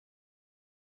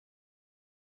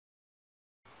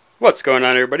What's going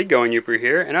on, everybody? Going Yooper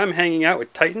here, and I'm hanging out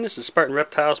with Titan. This is Spartan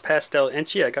Reptiles Pastel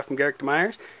Enchi I got from Garrick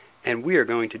Myers, and we are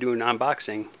going to do an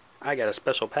unboxing. I got a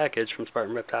special package from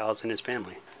Spartan Reptiles and his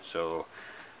family. So,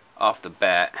 off the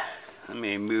bat, let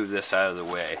me move this out of the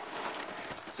way.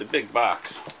 It's a big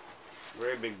box.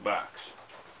 Very big box.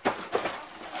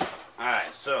 Alright,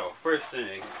 so, first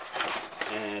thing,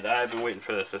 and I've been waiting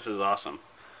for this. This is awesome.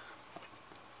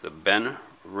 The Ben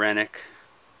Rennick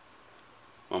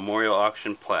Memorial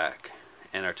Auction plaque.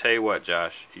 And I'll tell you what,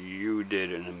 Josh, you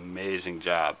did an amazing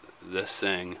job. This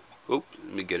thing, oops,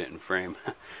 let me get it in frame.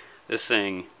 This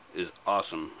thing is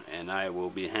awesome, and I will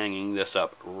be hanging this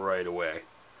up right away.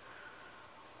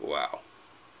 Wow.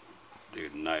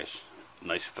 Dude, nice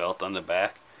felt on the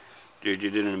back. Dude, you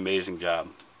did an amazing job.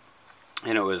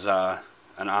 And it was an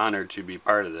honor to be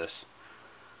part of this.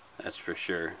 That's for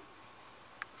sure.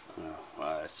 Oh,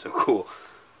 wow, that's so cool.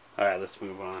 Alright, let's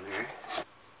move on here.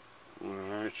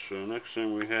 Alright, so next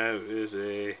thing we have is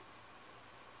I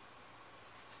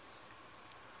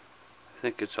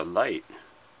think it's a light.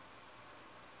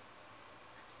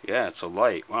 Yeah, it's a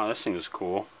light. Wow, this thing is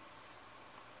cool.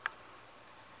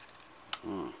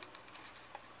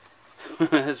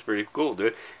 That's pretty cool,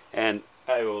 dude. And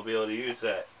I will be able to use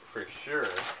that for sure.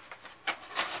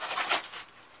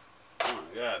 Oh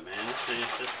my god, man, this thing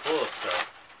is just full of stuff.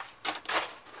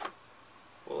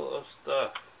 Full of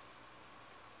stuff.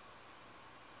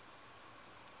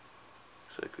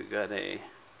 Looks like we got a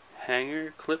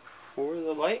hanger clip for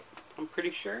the light, I'm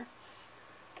pretty sure.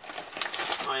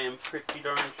 I am pretty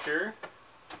darn sure.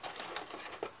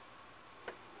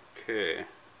 Okay.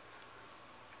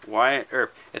 Wyatt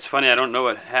Earp. It's funny, I don't know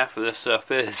what half of this stuff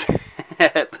is.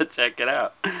 Let's check it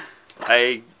out.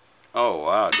 Oh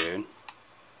wow, dude.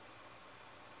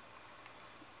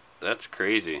 That's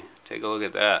crazy. Take a look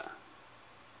at that.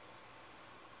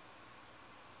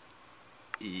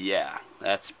 Yeah,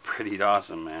 that's pretty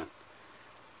awesome, man.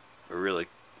 A really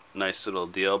nice little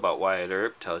deal about Wyatt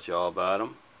Earp. Tells you all about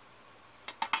him.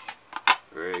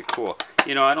 Very cool.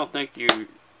 You know, I don't think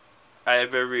I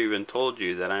have ever even told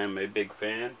you that I am a big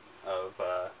fan of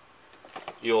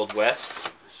the Old West.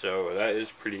 So that is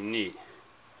pretty neat.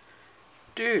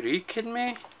 Dude, are you kidding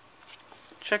me?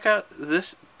 Check out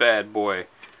this bad boy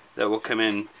that will come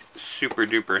in super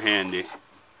duper handy.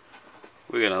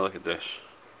 We gotta look at this.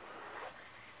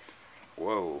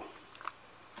 Whoa.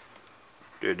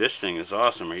 Dude, this thing is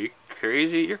awesome. Are you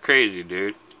crazy? You're crazy,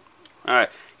 dude. Alright,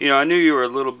 you know, I knew you were a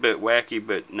little bit wacky,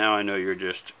 but now I know you're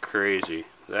just crazy.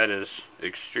 That is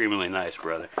extremely nice,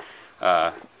 brother.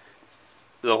 The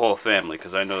whole family,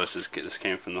 because I know this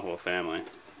came from the whole family.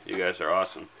 You guys are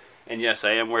awesome. And yes,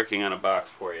 I am working on a box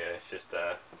for you. It's just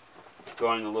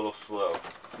going a little slow.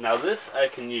 Now this I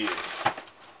can use.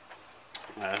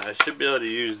 I should be able to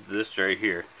use this right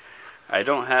here. I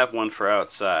don't have one for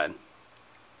outside,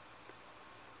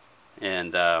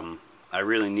 and I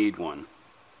really need one,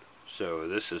 so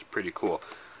this is pretty cool.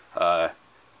 Not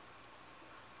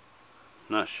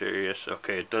sure, yes,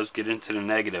 okay, it does get into the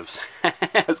negatives.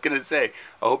 I was going to say,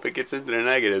 I hope it gets into the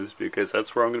negatives, because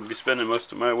that's where I'm going to be spending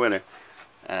most of my winter.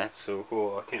 That's so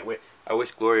cool, I can't wait. I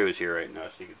wish Gloria was here right now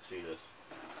so you could see this.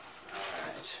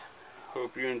 Alright,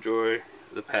 hope you enjoy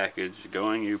the package.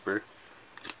 Going Yooper.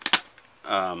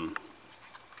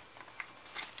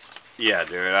 Yeah,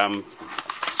 dude, I'm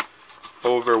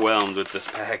overwhelmed with this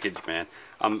package, man.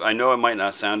 I know I might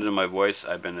not sound it in my voice.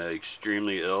 I've been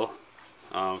extremely ill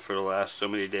for the last so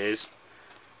many days,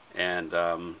 and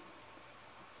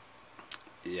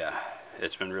yeah,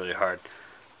 it's been really hard.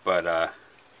 But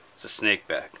it's a snake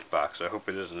box. I hope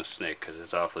it isn't a snake because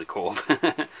it's awfully cold.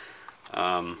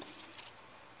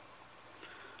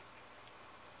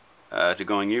 To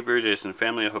Going Yooper, Jason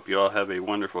family, I hope you all have a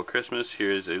wonderful Christmas.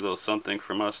 Here's a little something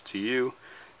from us to you.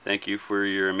 Thank you for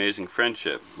your amazing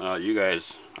friendship. You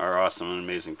guys are awesome and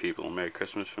amazing people. Merry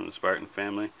Christmas from the Spartan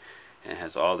family. And it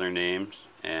has all their names.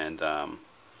 And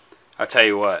I'll tell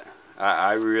you what,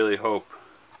 I really hope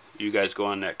you guys go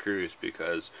on that cruise,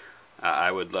 because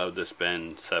I would love to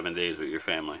spend 7 days with your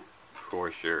family,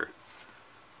 for sure.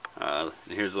 And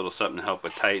here's a little something to help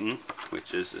with Titan,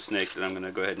 which is the snake that I'm going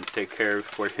to go ahead and take care of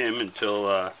for him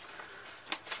until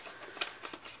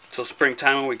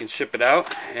springtime when we can ship it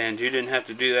out. And you didn't have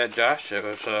to do that, Josh.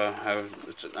 It's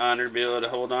an honor to be able to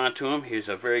hold on to him. He's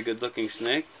a very good looking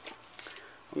snake.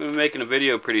 I'm going to be making a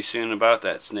video pretty soon about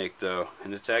that snake though,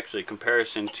 and it's actually a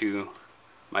comparison to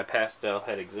my pastel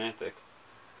head Xanthic.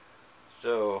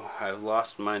 So I've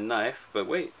lost my knife, but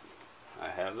wait, I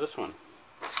have this one.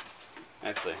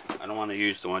 Actually, I don't want to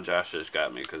use the one Josh just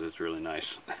got me because it's really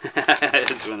nice. I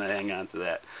just want to hang on to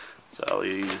that. So I'll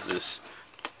use this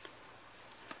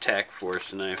tack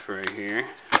force knife right here.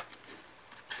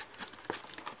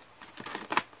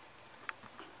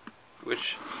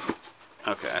 Which,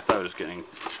 okay, I thought it was getting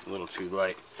a little too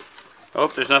light. I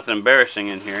hope there's nothing embarrassing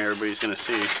in here. Everybody's going to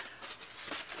see.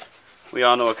 We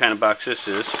all know what kind of box this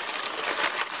is.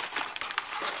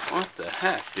 What the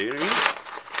heck, dude?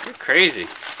 You're crazy.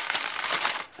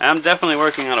 I'm definitely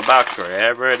working on a box for you.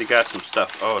 I've already got some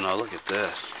stuff. Oh, no, look at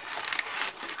this.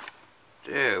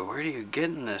 Dude, where are you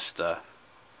getting this stuff?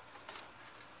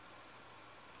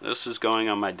 This is going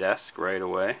on my desk right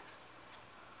away.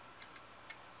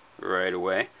 Right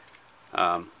away.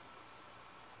 I'm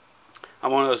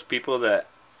one of those people that,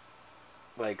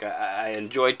 like, I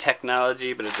enjoy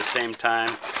technology, but at the same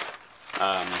time,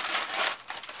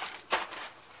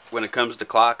 when it comes to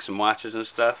clocks and watches and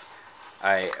stuff,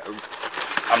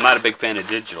 I'm not a big fan of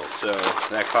digital, so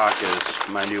that clock is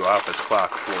my new office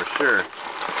clock for sure.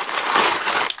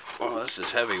 Oh, this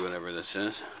is heavy, whatever this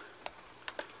is.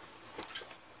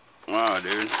 Wow,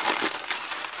 dude.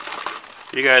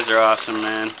 You guys are awesome,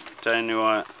 man. Tell you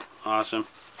what, awesome.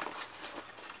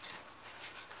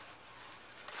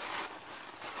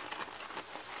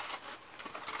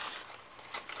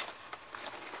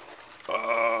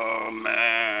 Oh,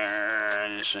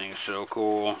 man, this thing's so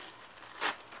cool.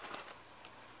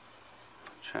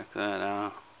 Check that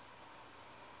out.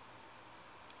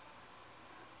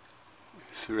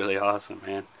 It's really awesome,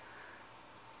 man.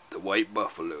 The white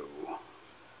buffalo.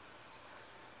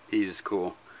 He's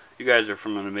cool. You guys are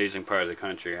from an amazing part of the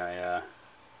country. I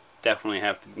definitely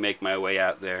have to make my way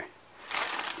out there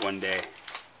one day.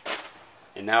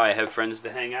 And now I have friends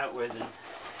to hang out with and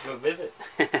go visit.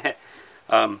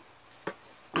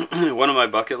 One of my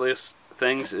bucket list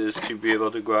things is to be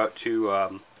able to go out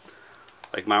to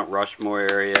like Mount Rushmore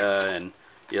area and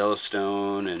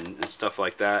Yellowstone and stuff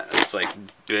like that. It's like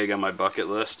big on my bucket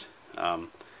list.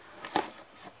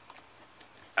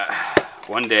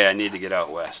 One day I need to get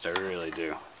out west. I really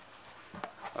do.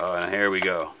 Oh, and here we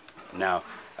go. Now,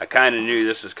 I kind of knew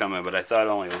this was coming, but I thought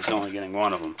I was only getting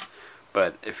one of them.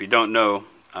 But if you don't know,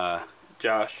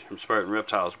 Josh from Spartan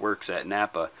Reptiles works at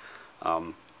Napa,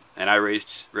 and I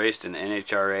raced in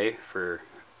NHRA for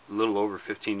a little over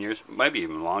 15 years, might be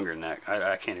even longer than that.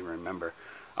 I can't even remember.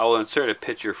 I will insert a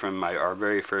picture from our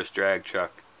very first drag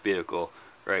truck vehicle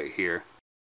right here.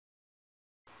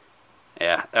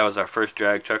 Yeah, that was our first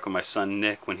drag truck with my son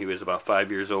Nick when he was about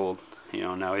 5 years old. You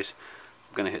know, now he's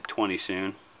gonna hit 20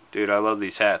 soon. Dude, I love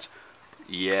these hats.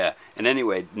 Yeah. And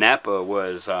anyway, Napa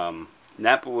was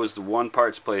the one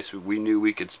parts place we knew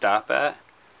we could stop at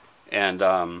and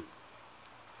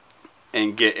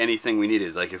get anything we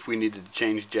needed. Like if we needed to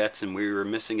change jets and we were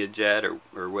missing a jet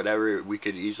or whatever, we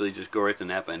could easily just go right to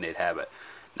Napa and they'd have it.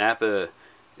 Napa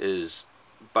is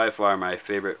by far my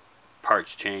favorite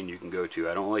parts chain you can go to.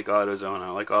 I don't like AutoZone. I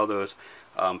don't like all those.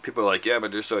 People are like, yeah,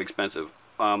 but they're so expensive.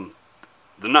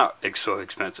 They're not so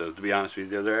expensive, to be honest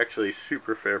with you. They're actually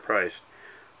super fair priced.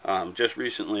 Just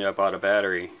recently I bought a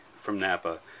battery from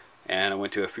Napa, and I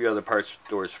went to a few other parts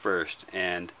stores first,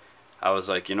 and I was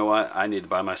like, you know what, I need to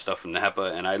buy my stuff from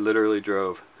Napa, and I literally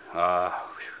drove,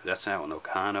 that's out in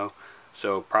Ocano,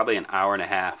 so probably an hour and a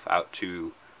half out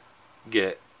to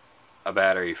get a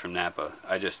battery from Napa.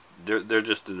 They're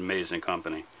just an amazing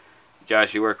company.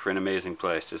 Josh, you work for an amazing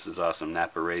place. This is awesome.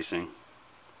 Napa Racing.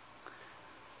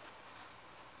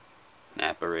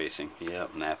 Napa Racing.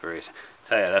 Yep, Napa Racing.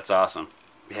 Tell ya, that's awesome.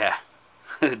 Yeah.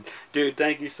 Dude,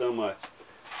 thank you so much.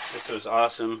 This was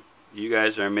awesome. You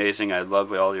guys are amazing. I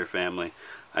love all your family.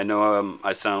 I know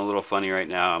I sound a little funny right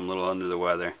now. I'm a little under the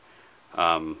weather.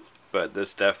 But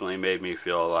this definitely made me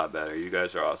feel a lot better. You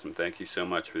guys are awesome. Thank you so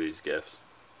much for these gifts.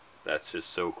 That's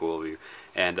just so cool of you.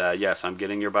 And yes, I'm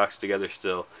getting your box together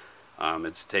still.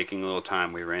 It's taking a little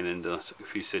time. We ran into a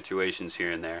few situations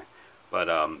here and there. But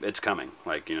it's coming,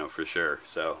 like, you know, for sure.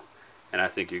 So, and I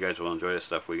think you guys will enjoy the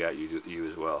stuff we got you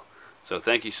as well. So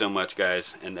thank you so much,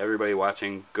 guys. And everybody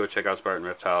watching, go check out Spartan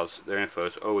Reptiles. Their info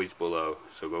is always below.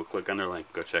 So go click on their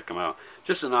link. Go check them out.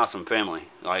 Just an awesome family.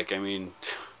 Like, I mean,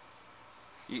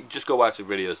 you just go watch the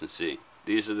videos and see.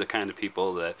 These are the kind of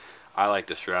people that I like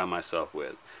to surround myself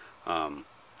with. I'm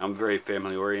very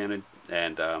family oriented,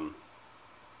 and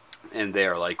they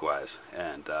are likewise.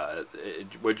 And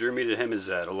what drew me to him is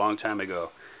that a long time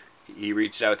ago, he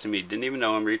reached out to me. Didn't even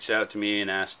know him. Reached out to me and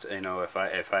asked, you know, if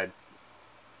I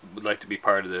would like to be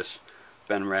part of this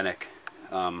Ben Rennick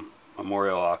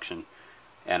memorial auction.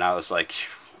 And I was like,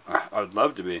 I would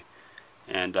love to be.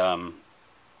 And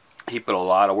he put a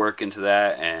lot of work into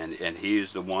that, and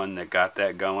he's the one that got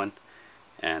that going.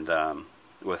 And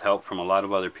with help from a lot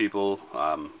of other people,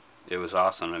 it was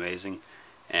awesome, amazing,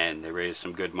 and they raised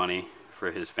some good money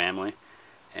for his family.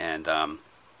 And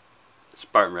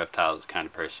Spartan Reptiles is the kind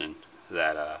of person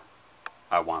that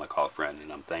I want to call a friend,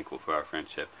 and I'm thankful for our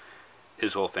friendship.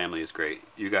 His whole family is great.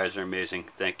 You guys are amazing.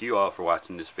 Thank you all for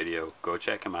watching this video. Go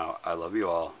check him out. I love you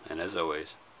all, and as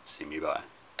always, see me bye.